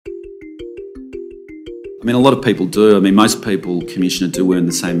I mean, a lot of people do. I mean, most people, Commissioner, do earn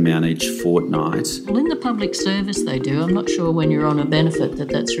the same amount each fortnight. Well, in the public service they do. I'm not sure when you're on a benefit that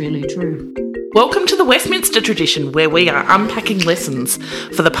that's really true. Welcome to the Westminster tradition, where we are unpacking lessons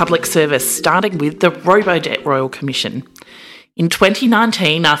for the public service, starting with the Robodebt Royal Commission. In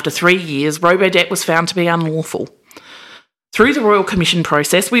 2019, after 3 years, Robodebt was found to be unlawful. Through the Royal Commission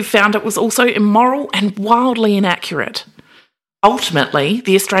process, we've found it was also immoral and wildly inaccurate. Ultimately,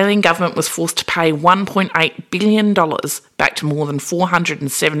 the Australian government was forced to pay $1.8 billion back to more than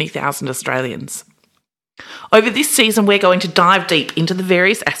 470,000 Australians. Over this season, we're going to dive deep into the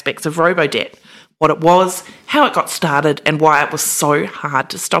various aspects of Robodebt, what it was, how it got started, and why it was so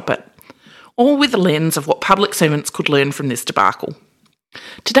hard to stop it. All with the lens of what public servants could learn from this debacle.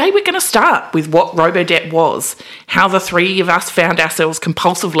 Today we're going to start with what Robodebt was, how the three of us found ourselves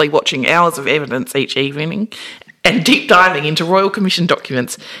compulsively watching hours of evidence each evening, and deep diving into Royal Commission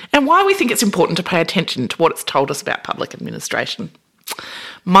documents, and why we think it's important to pay attention to what it's told us about public administration.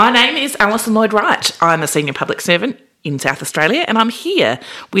 My name is Alison Lloyd-Wright. I'm a senior public servant in South Australia, and I'm here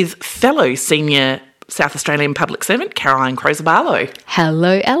with fellow senior South Australian public servant Caroline Crozer-Barlow.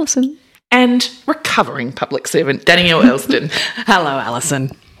 Hello, Alison. And recovering public servant Danielle Elston. Hello, Alison.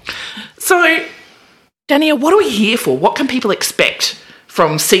 So, Danielle, what are we here for? What can people expect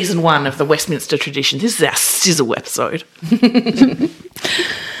from season 1 of the Westminster tradition? This is our sizzle episode.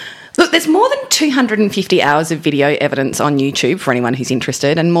 Look, there's more than 250 hours of video evidence on YouTube for anyone who's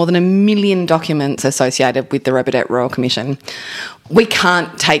interested, and more than 1 million documents associated with the Robodebt Royal Commission. We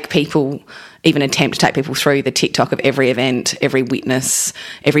can't even attempt to take people through the TikTok of every event, every witness,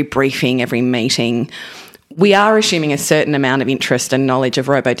 every briefing, every meeting. We are assuming a certain amount of interest and knowledge of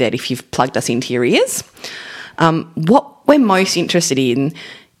Robodebt if you've plugged us into your ears. What we're most interested in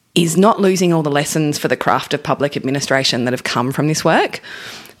is not losing all the lessons for the craft of public administration that have come from this work.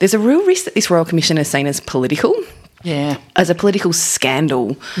 There's a real risk that this Royal Commission is seen as political. Yeah. As a political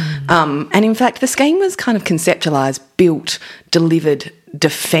scandal. And in fact, the scheme was kind of conceptualised, built, delivered,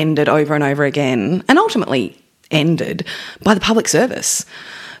 defended over and over again, and ultimately ended by the public service.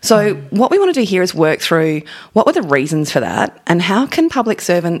 So what we want to do here is work through what were the reasons for that, and how can public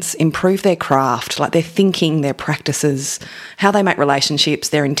servants improve their craft, like their thinking, their practices, how they make relationships,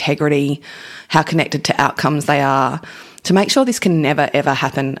 their integrity, how connected to outcomes they are, to make sure this can never, ever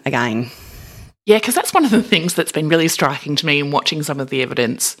happen again. Yeah, because that's one of the things that's been really striking to me in watching some of the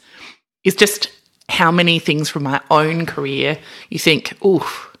evidence is just how many things from my own career you think,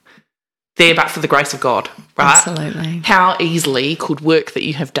 oof, there but for the grace of God, right? Absolutely. How easily could work that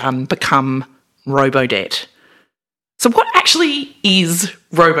you have done become Robodebt? So what actually is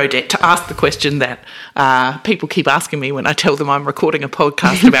Robodebt? To ask the question that people keep asking me when I tell them I'm recording a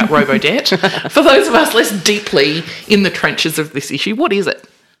podcast about Robodebt. For those of us less deeply in the trenches of this issue, what is it?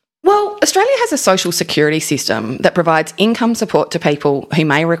 Well, Australia has a social security system that provides income support to people who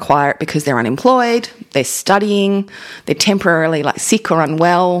may require it because they're unemployed, they're studying, they're temporarily sick or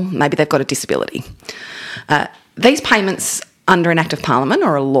unwell, maybe they've got a disability. These payments under an Act of Parliament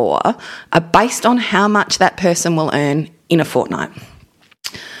or a law are based on how much that person will earn in a fortnight.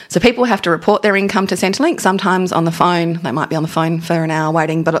 So people have to report their income to Centrelink, sometimes on the phone. They might be on the phone for an hour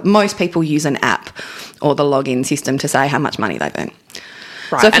waiting, but most people use an app or the login system to say how much money they've earned.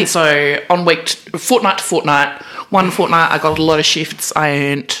 Right, so on fortnight to fortnight, one fortnight I got a lot of shifts, I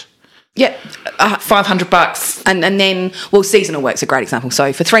earned $500. And then, seasonal work's a great example.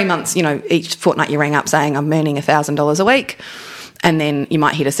 So for 3 months, each fortnight you rang up saying I'm earning $1,000 a week, and then you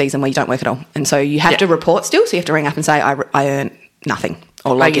might hit a season where you don't work at all. And so you have to report still, so you have to ring up and say I earn nothing.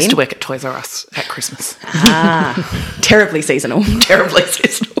 Or log in. I used to work at Toys R Us at Christmas. Terribly seasonal. Terribly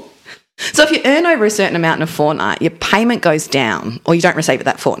seasonal. So if you earn over a certain amount in a fortnight, your payment goes down, or you don't receive it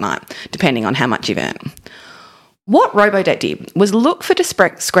that fortnight, depending on how much you've earned. What Robodebt did was look for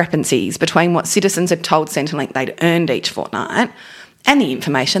discrepancies between what citizens had told Centrelink they'd earned each fortnight and the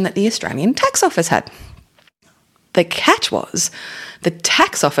information that the Australian Tax Office had. The catch was the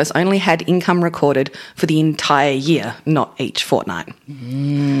Tax Office only had income recorded for the entire year, not each fortnight.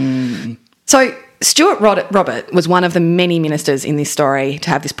 So Stuart Robert was one of the many ministers in this story to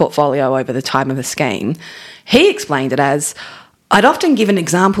have this portfolio over the time of the scheme. He explained it as, I'd often give an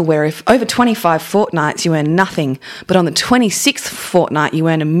example where if over 25 fortnights you earn nothing, but on the 26th fortnight you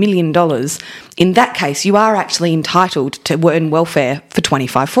earn $1 million, in that case you are actually entitled to earn welfare for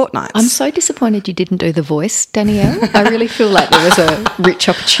 25 fortnights. I'm so disappointed you didn't do the voice, Danielle. I really feel like there was a rich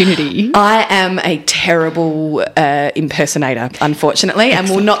opportunity. I am a terrible impersonator, unfortunately, and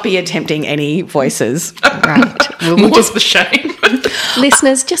will not be attempting any voices. Right. We'll just the shame.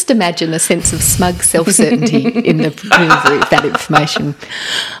 Listeners, just imagine a sense of smug self-certainty in the delivery of that information.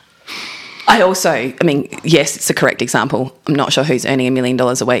 Yes, it's a correct example. I'm not sure who's earning $1 million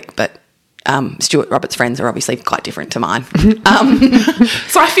a week, but Stuart Roberts' friends are obviously quite different to mine.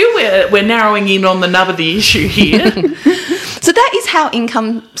 So I feel we're narrowing in on the nub of the issue here. So that is how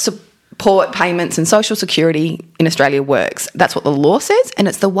income support payments and social security in Australia works. That's what the law says, and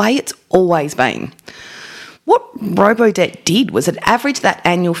it's the way it's always been. What Robodebt did was it averaged that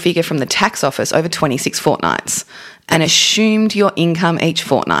annual figure from the tax office over 26 fortnights and assumed your income each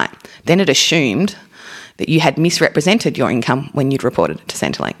fortnight. Then it assumed that you had misrepresented your income when you'd reported it to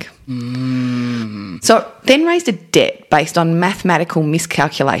Centrelink. So it then raised a debt based on mathematical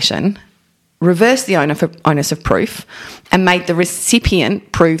miscalculation, reversed the onus of proof, and made the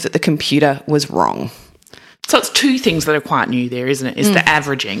recipient prove that the computer was wrong. So it's two things that are quite new there, isn't it? Is the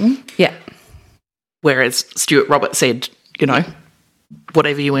averaging. Yeah. Whereas Stuart Roberts said,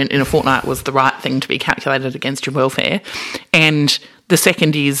 whatever you earned in a fortnight was the right thing to be calculated against your welfare. And the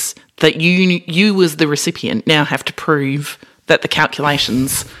second is that you as the recipient now have to prove that the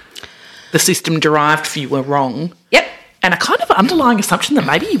calculations the system derived for you were wrong. Yep. And a kind of underlying assumption that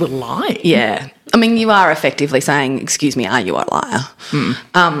maybe you were lying. Yeah. I mean, you are effectively saying, excuse me, are you a liar?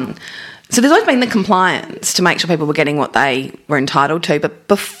 So there's always been the compliance to make sure people were getting what they were entitled to. But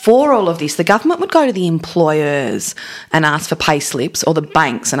before all of this, the government would go to the employers and ask for pay slips, or the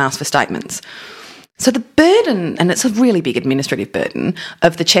banks and ask for statements. So the burden, and it's a really big administrative burden,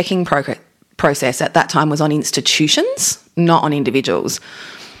 of the checking process at that time was on institutions, not on individuals.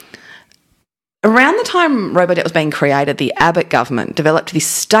 Around the time Robodebt was being created, the Abbott government developed this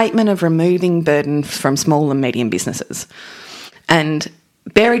statement of removing burden from small and medium businesses. And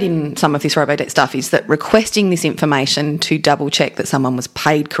buried in some of this Robodebt stuff is that requesting this information to double check that someone was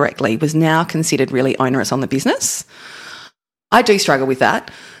paid correctly was now considered really onerous on the business. I do struggle with that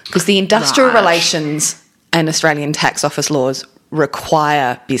because the industrial relations and Australian tax office laws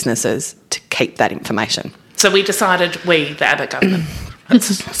require businesses to keep that information. So we decided, the Abbott government,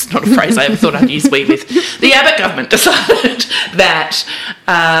 that's not a phrase I ever thought I'd use we with, the Abbott government decided that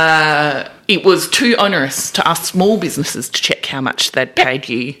it was too onerous to ask small businesses to check how much they'd paid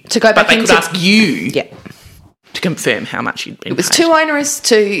you. To go back but they could ask you to confirm how much you'd been paid. It was too onerous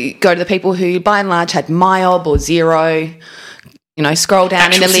to go to the people who, by and large, had MYOB or Xero. Scroll down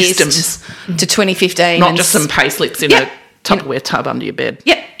actual in the list systems. To 2015. Not just some pay slips in a Tupperware tub under your bed.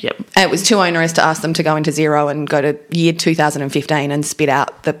 Yep. And it was too onerous to ask them to go into Xero and go to year 2015 and spit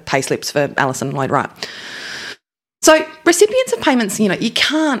out the pay slips for Alison Lloyd Wright. So recipients of payments, you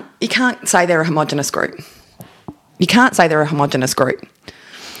can't say they're a homogenous group. You can't say they're a homogenous group.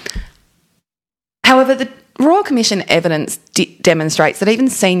 However, the Royal Commission evidence demonstrates that even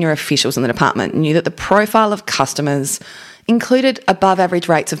senior officials in the department knew that the profile of customers included above average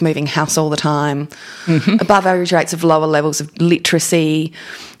rates of moving house all the time, above average rates of lower levels of literacy,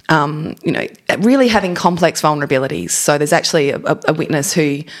 really having complex vulnerabilities. So there's actually a witness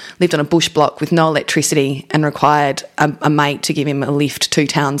who lived on a bush block with no electricity and required a mate to give him a lift 2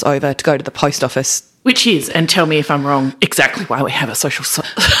 towns over to go to the post office. Which is, and tell me if I'm wrong, exactly why we have a social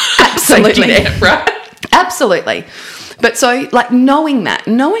Absolutely. safety net, right? Absolutely. But so, knowing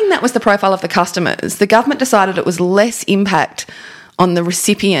that was the profile of the customers, the government decided it was less impact on the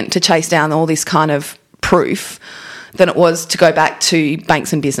recipient to chase down all this kind of proof than it was to go back to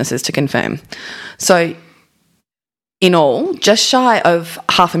banks and businesses to confirm. So, in all, just shy of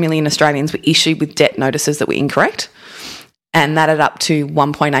 500,000 Australians were issued with debt notices that were incorrect, and that added up to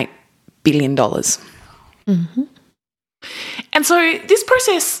 $1.8 billion. Mm-hmm. And so this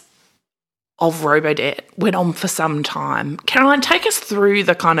process of Robodebt went on for some time. Caroline, take us through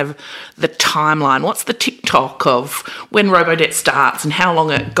the timeline. What's the tick-tock of when Robodebt starts and how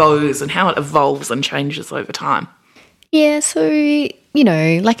long it goes and how it evolves and changes over time? Yeah, so, in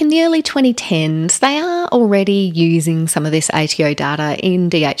the early 2010s, they are already using some of this ATO data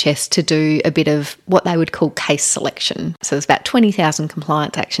in DHS to do a bit of what they would call case selection. So there's about 20,000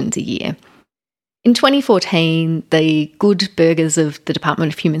 compliance actions a year. In 2014, the good burgers of the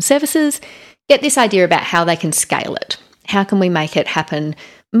Department of Human Services get this idea about how they can scale it. How can we make it happen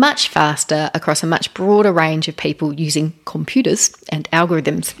much faster across a much broader range of people using computers and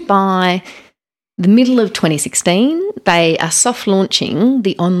algorithms? By the middle of 2016, they are soft launching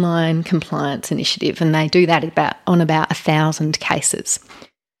the Online Compliance Initiative, and they do that on about 1,000 cases.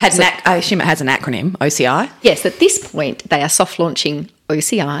 I assume it has an acronym, OCI? Yes, at this point, they are soft launching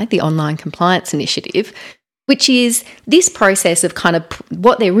OCI, the Online Compliance Initiative, which is this process of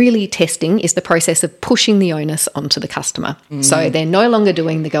what they're really testing is the process of pushing the onus onto the customer. So they're no longer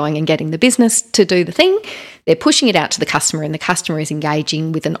doing the going and getting the business to do the thing. They're pushing it out to the customer, and the customer is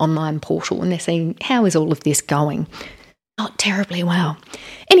engaging with an online portal, and they're saying, how is all of this going? not terribly well.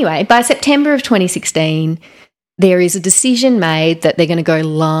 Anyway, by September of 2016, there is a decision made that they're going to go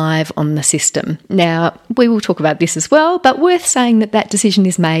live on the system. Now, we will talk about this as well, but worth saying that that decision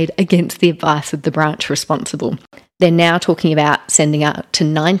is made against the advice of the branch responsible. They're now talking about sending out to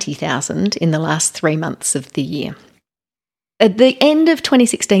 90,000 in the last 3 months of the year. At the end of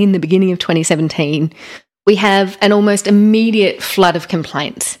 2016, the beginning of 2017, we have an almost immediate flood of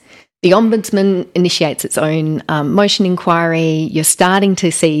complaints. The Ombudsman initiates its own motion inquiry. You're starting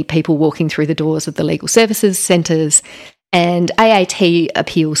to see people walking through the doors of the legal services centres, and AAT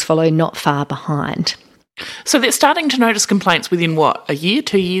appeals follow not far behind. So they're starting to notice complaints within what, a year,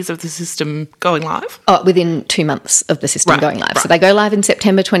 2 years of the system going live? Oh, within 2 months of the system going live. Right. So they go live in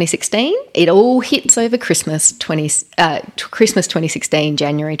September 2016. It all hits over Christmas 2016,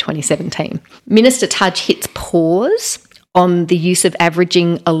 January 2017. Minister Tudge hits pause on the use of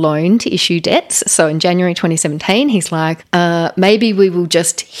averaging alone to issue debts. So in January 2017, he's like, maybe we will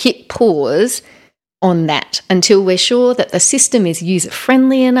just hit pause on that until we're sure that the system is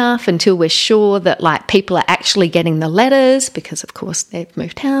user-friendly enough, until we're sure that like people are actually getting the letters, because of course they've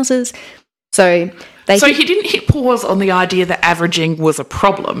moved houses. So he didn't hit pause on the idea that averaging was a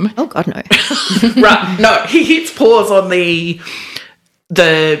problem. Oh God, no. Right. No, he hits pause on the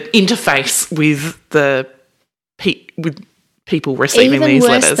interface with with people receiving these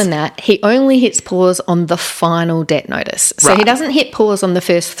letters. Even worse than that, he only hits pause on the final debt notice. So he doesn't hit pause on the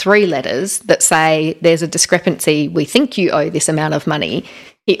first 3 letters that say there's a discrepancy, we think you owe this amount of money.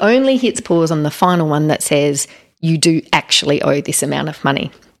 He only hits pause on the final one that says you do actually owe this amount of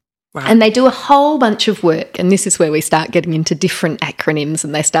money. Right. And they do a whole bunch of work, and this is where we start getting into different acronyms,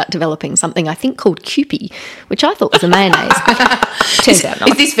 and they start developing something I think called CUPE, which I thought was a mayonnaise. Turns out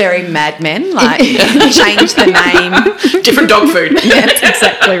not. Is this very Mad Men? Like, change the name. Different dog food. Yeah, that's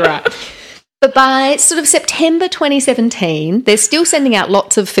exactly right. But by sort of September 2017, they're still sending out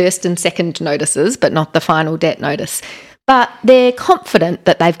lots of first and second notices, but not the final debt notice. But they're confident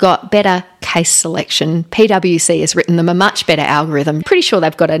that they've got better case selection. PwC has written them a much better algorithm. Pretty sure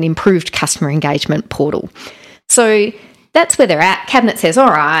they've got an improved customer engagement portal. So that's where they're at. Cabinet says,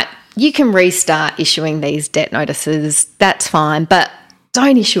 all right, you can restart issuing these debt notices. That's fine. But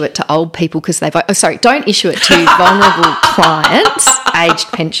don't issue it to old people because don't issue it to vulnerable clients,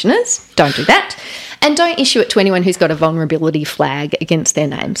 aged pensioners. Don't do that. And don't issue it to anyone who's got a vulnerability flag against their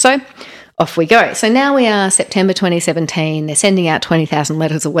name. So off we go. So now we are September 2017. They're sending out 20,000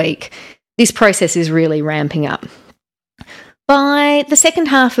 letters a week. This process is really ramping up. By the second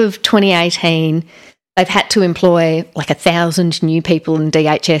half of 2018, they've had to employ like 1,000 new people in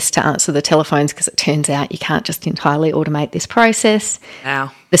DHS to answer the telephones because it turns out you can't just entirely automate this process.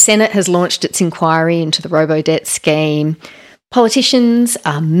 Wow. The Senate has launched its inquiry into the Robodebt scheme. Politicians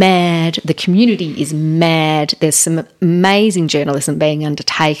are mad. The community is mad. There's some amazing journalism being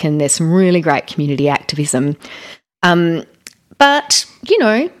undertaken. There's some really great community activism. But,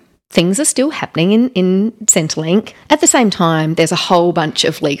 things are still happening in Centrelink. At the same time, there's a whole bunch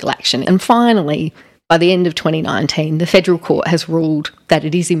of legal action. And finally, by the end of 2019, the federal court has ruled that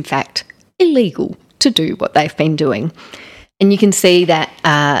it is, in fact, illegal to do what they've been doing. And you can see that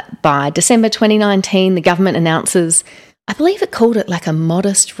by December 2019, the government announces, I believe it called it like a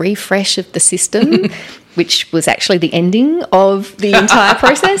modest refresh of the system, which was actually the ending of the entire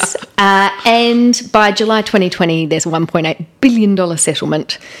process. And by July 2020, there's a $1.8 billion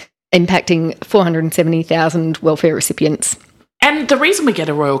settlement impacting 470,000 welfare recipients. And the reason we get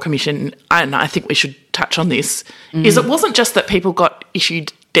a Royal Commission, and I think we should touch on this, is it wasn't just that people got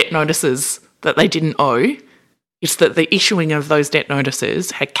issued debt notices that they didn't owe, it's that the issuing of those debt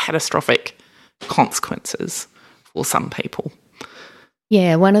notices had catastrophic consequences for some people.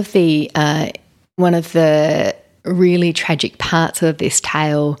 Yeah, one of the really tragic parts of this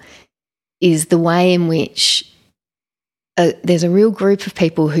tale is the way in which there's a real group of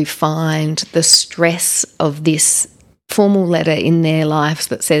people who find the stress of this formal letter in their lives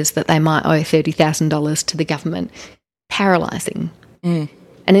that says that they might owe $30,000 to the government paralysing. And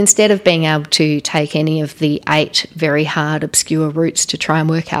instead of being able to take any of the 8 very hard, obscure routes to try and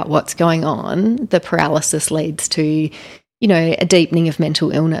work out what's going on, the paralysis leads to, a deepening of mental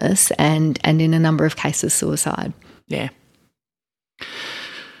illness and in a number of cases, suicide. Yeah.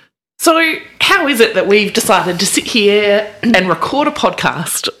 So how is it that we've decided to sit here and record a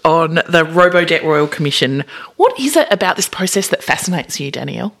podcast on the Robodebt Royal Commission? What is it about this process that fascinates you,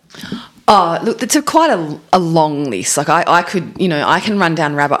 Danielle? Oh, look, it's quite a long list. Like I could, I can run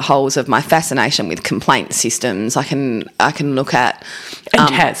down rabbit holes of my fascination with complaint systems. I can look at and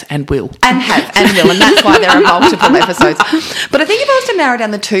has and will and that's why there are multiple episodes. But I think if I was to narrow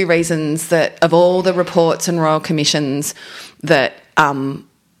down the two reasons that of all the reports and royal commissions that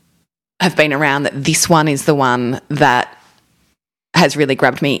have been around, that this one is the one that has really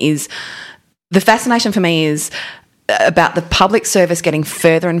grabbed me, is the fascination for me is about the public service getting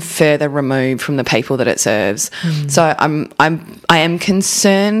further and further removed from the people that it serves. So I am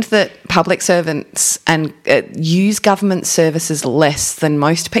concerned that public servants and use government services less than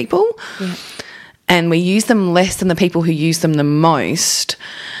most people, and we use them less than the people who use them the most.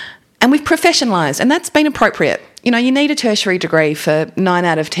 And we've professionalised, and that's been appropriate. You need a tertiary degree for 9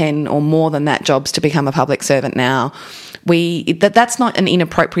 out of 10 or more than that jobs to become a public servant now. That's not an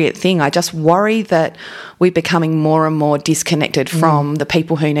inappropriate thing. I just worry that we're becoming more and more disconnected from the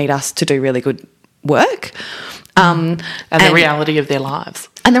people who need us to do really good work. And the reality of their lives.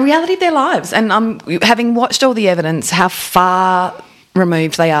 And the reality of their lives. And having watched all the evidence, how far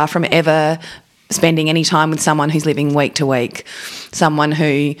removed they are from ever spending any time with someone who's living week to week, someone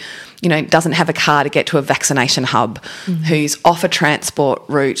who, doesn't have a car to get to a vaccination hub, who's off a transport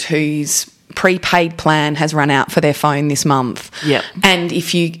route, whose prepaid plan has run out for their phone this month. Yep. And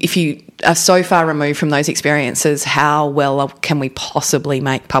if you are so far removed from those experiences, how well can we possibly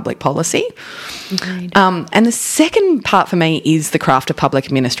make public policy? Agreed. And the second part for me is the craft of public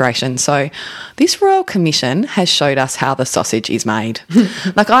administration. So this Royal Commission has showed us how the sausage is made.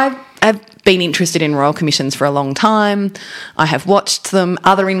 Like I've been interested in Royal Commissions for a long time. I have watched them,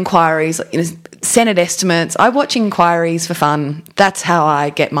 other inquiries, Senate estimates. I watch inquiries for fun. That's how I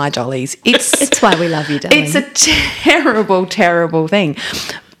get my jollies. It's why we love you, darling. It's a terrible, terrible thing.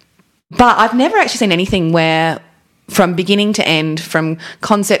 But I've never actually seen anything where from beginning to end, from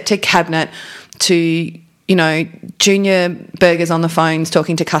concept to cabinet to, junior burgers on the phones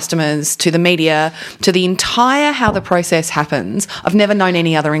talking to customers, to the media, to the entire how the process happens. I've never known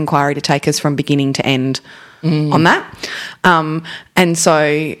any other inquiry to take us from beginning to end on that. And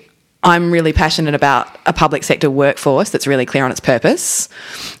so I'm really passionate about a public sector workforce that's really clear on its purpose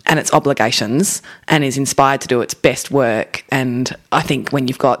and its obligations and is inspired to do its best work. And I think when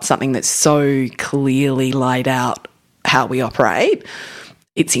you've got something that's so clearly laid out how we operate,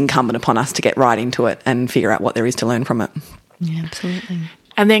 it's incumbent upon us to get right into it and figure out what there is to learn from it. Yeah, absolutely.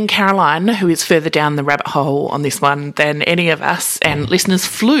 And then Caroline, who is further down the rabbit hole on this one than any of us, and listeners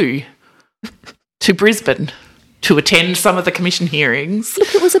flew to Brisbane to attend some of the commission hearings.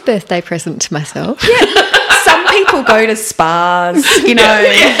 Look, it was a birthday present to myself. Yeah, some people go to spas,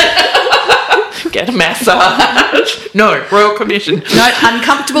 Get a massage. No, Royal Commission. No,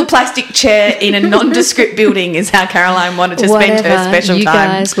 uncomfortable plastic chair in a nondescript building is how Caroline wanted to spend her special you time.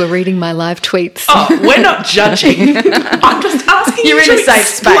 You guys were reading my live tweets. Oh, we're not judging. I'm just asking You're you in to a safe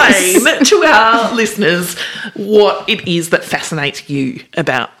space. explain to our listeners what it is that fascinates you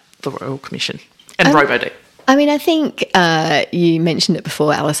about the Royal Commission and Robodebt. I mean, I think you mentioned it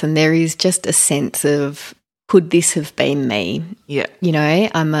before, Alison, there is just a sense of, could this have been me? Yeah.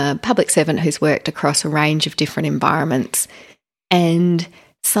 I'm a public servant who's worked across a range of different environments, and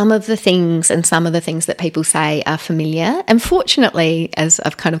some of the things that people say are familiar. And fortunately, as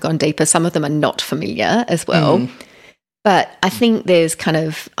I've kind of gone deeper, some of them are not familiar as well. But I think there's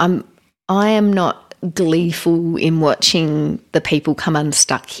I am not gleeful in watching the people come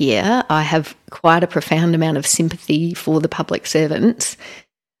unstuck here. I have quite a profound amount of sympathy for the public servants,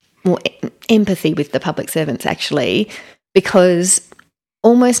 or empathy with the public servants actually, because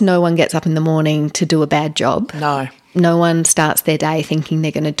almost no one gets up in the morning to do a bad job. No. No one starts their day thinking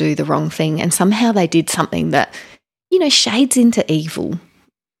they're going to do the wrong thing, and somehow they did something that, shades into evil.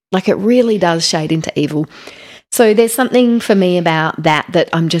 Like it really does shade into evil. So there's something for me about that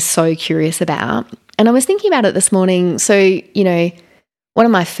I'm just so curious about. And I was thinking about it this morning. So, one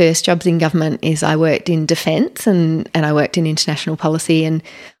of my first jobs in government is I worked in defence and I worked in international policy, and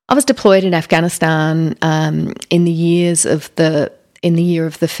I was deployed in Afghanistan in the year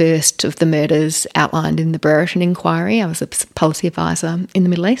of the first of the murders outlined in the Brereton inquiry. I was a policy advisor in the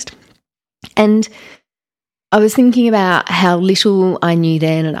Middle East. And I was thinking about how little I knew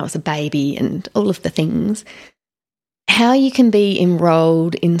then, and I was a baby and all of the things, how you can be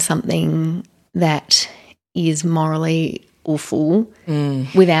enrolled in something that is morally awful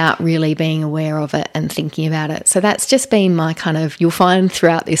without really being aware of it and thinking about it. So that's just been my you'll find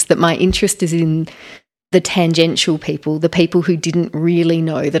throughout this that my interest is in the tangential people, the people who didn't really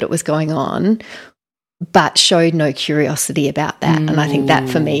know that it was going on but showed no curiosity about that. And I think that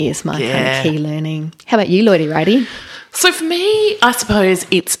for me is my kind of key learning. How about you, Lloydie Righty? So for me, I suppose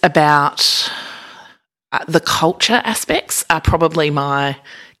it's about the culture aspects are probably my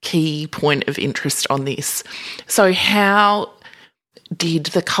key point of interest on this. So how did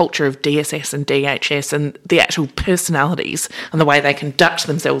the culture of DSS and DHS and the actual personalities and the way they conduct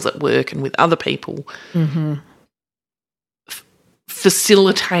themselves at work and with other people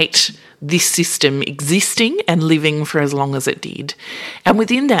facilitate this system existing and living for as long as it did? And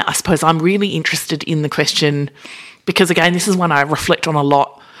within that, I suppose I'm really interested in the question, because again, this is one I reflect on a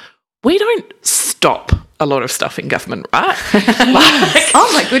lot. We don't stop a lot of stuff in government, right?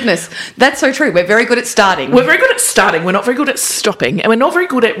 Oh my goodness, that's so true. We're very good at starting. We're very good at starting. We're not very good at stopping, and we're not very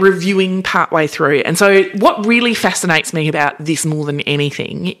good at reviewing partway through. And so what really fascinates me about this more than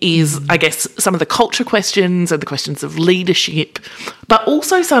anything is, I guess, some of the culture questions and the questions of leadership, but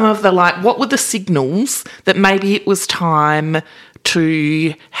also some of the, like, what were the signals that maybe it was time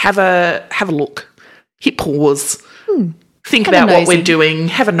to have a look, hit pause, think about what we're doing,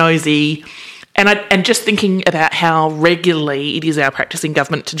 have a nosy. And just thinking about how regularly it is our practice in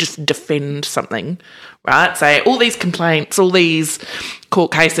government to just defend something, right? Say all these complaints, all these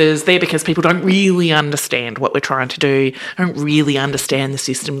court cases, they're because people don't really understand what we're trying to do, don't really understand the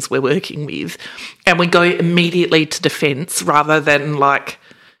systems we're working with. And we go immediately to defence rather than, like,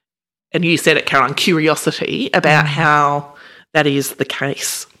 and you said it, Caroline, curiosity about how that is the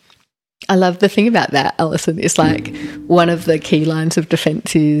case. I love the thing about that, Alison, is like one of the key lines of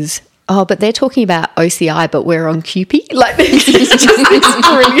defence is, oh, but they're talking about OCI, but we're on QP. Like, there's just this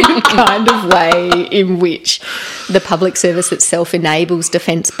brilliant kind of way in which the public service itself enables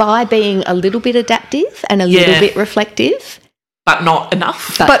defence by being a little bit adaptive and a little bit reflective. But not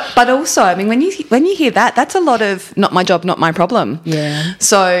enough. But also, I mean, when you hear that, that's a lot of not my job, not my problem. Yeah.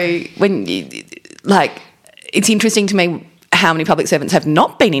 So when you, like, it's interesting to me how many public servants have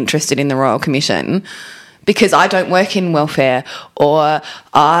not been interested in the Royal Commission because I don't work in welfare, or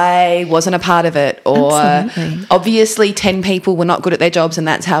I wasn't a part of it, or obviously 10 people were not good at their jobs and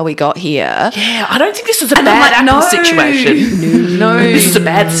that's how we got here. Yeah, I don't think this is a bad apple situation. No. This is a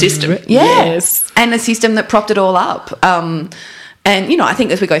bad system. Yes. And a system that propped it all up. And, you know, I think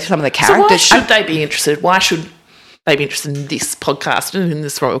as we go through some of the characters... So why should they be interested? Why should they be interested in this podcast and in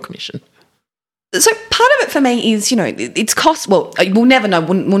this Royal Commission? So part of it for me is, you know, it's cost. Well, we'll never know.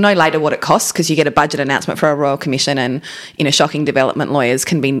 We'll know later what it costs because you get a budget announcement for a Royal Commission, and in a shocking development, lawyers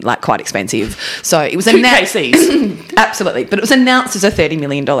can be like quite expensive. So it was announced. Absolutely, but it was announced as a $30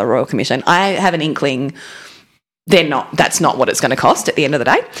 million Royal Commission. I have an inkling they're not. That's not what it's going to cost at the end of the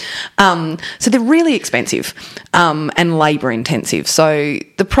day. So they're really expensive and labour intensive. So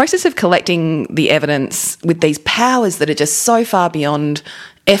the process of collecting the evidence with these powers that are just so far beyond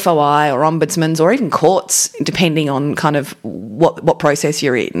FOI or ombudsman's or even courts, depending on kind of what process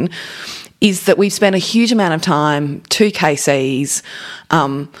you're in, is that we've spent a huge amount of time, 2 KCs,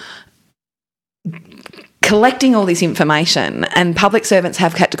 collecting all this information, and public servants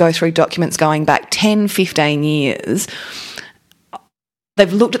have had to go through documents going back 10, 15 years.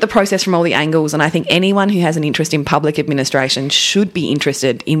 They've looked at the process from all the angles, and I think anyone who has an interest in public administration should be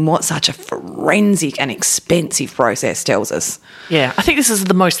interested in what such a forensic and expensive process tells us. Yeah, I think this is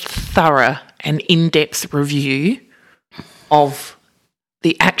the most thorough and in-depth review of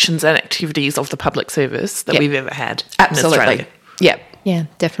the actions and activities of the public service that we've ever had in Australia. Yeah,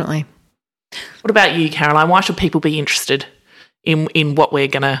 definitely. What about you, Caroline? Why should people be interested in what we're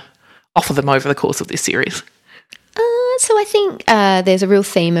going to offer them over the course of this series? So I think there's a real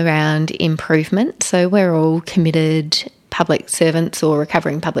theme around improvement. So we're all committed public servants or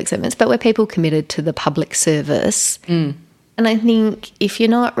recovering public servants, but we're people committed to the public service. And I think if you're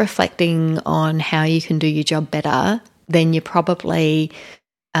not reflecting on how you can do your job better, then you're probably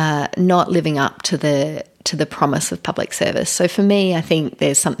not living up to the promise of public service. So for me, I think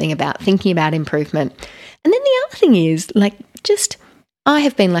there's something about thinking about improvement. And then the other thing is, like, just I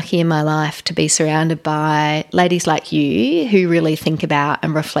have been lucky in my life to be surrounded by ladies like you who really think about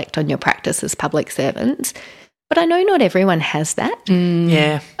and reflect on your practice as public servants. But I know not everyone has that.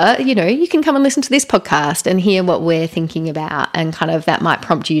 Yeah. You know, you can come and listen to this podcast and hear what we're thinking about, and kind of that might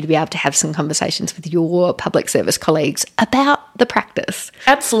prompt you to be able to have some conversations with your public service colleagues about the practice.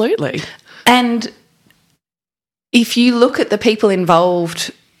 Absolutely. And if you look at the people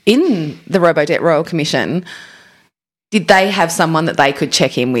involved in the Robodebt Royal Commission, did they have someone that they could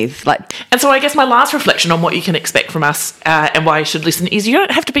check in with? And so I guess my last reflection on what you can expect from us and why you should listen is you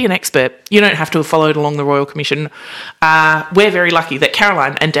don't have to be an expert. You don't have to have followed along the Royal Commission. We're very lucky that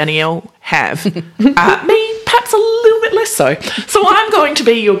Caroline and Danielle have. Me, perhaps a little bit less so. So I'm going to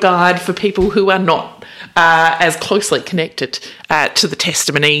be your guide for people who are not as closely connected to the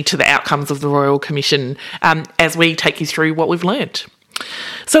testimony, to the outcomes of the Royal Commission, as we take you through what we've learned.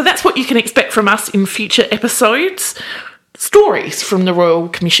 So that's what you can expect from us in future episodes. Stories from the Royal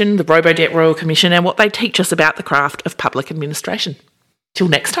Commission, the Robodebt Royal Commission, and what they teach us about the craft of public administration. Till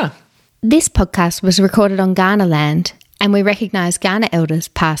next time. This podcast was recorded on Kaurna land, and we recognise Kaurna elders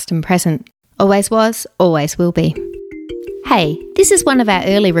past and present. Always was, always will be. Hey, this is one of our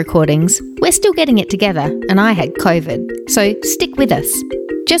early recordings. We're still getting it together, and I had COVID, so stick with us.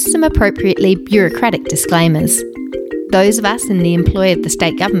 Just some appropriately bureaucratic disclaimers. Those of us in the employ of the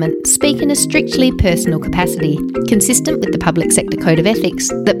state government speak in a strictly personal capacity, consistent with the Public Sector Code of Ethics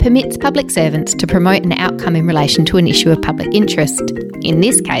that permits public servants to promote an outcome in relation to an issue of public interest, in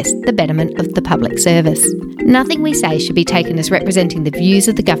this case, the betterment of the public service. Nothing we say should be taken as representing the views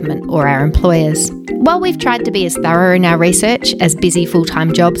of the government or our employers. While we've tried to be as thorough in our research as busy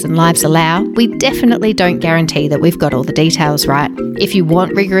full-time jobs and lives allow, we definitely don't guarantee that we've got all the details right. If you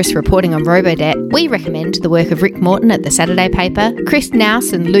want rigorous reporting on Robodebt, we recommend the work of Rick Morton at the Saturday paper, Chris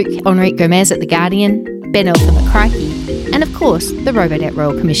Nouse and Luke Henrique Gomez at the Guardian, Ben Eltham at Crikey, and of course, the Robodebt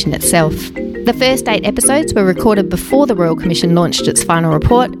Royal Commission itself. The first 8 episodes were recorded before the Royal Commission launched its final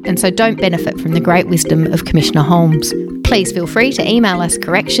report, and so don't benefit from the great wisdom of Commissioner Holmes. Please feel free to email us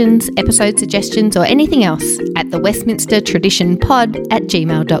corrections, episode suggestions, or anything else at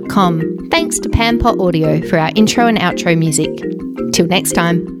thewestminstertraditionpod@gmail.com. Thanks to Pampot Audio for our intro and outro music. Till next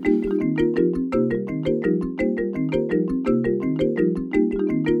time.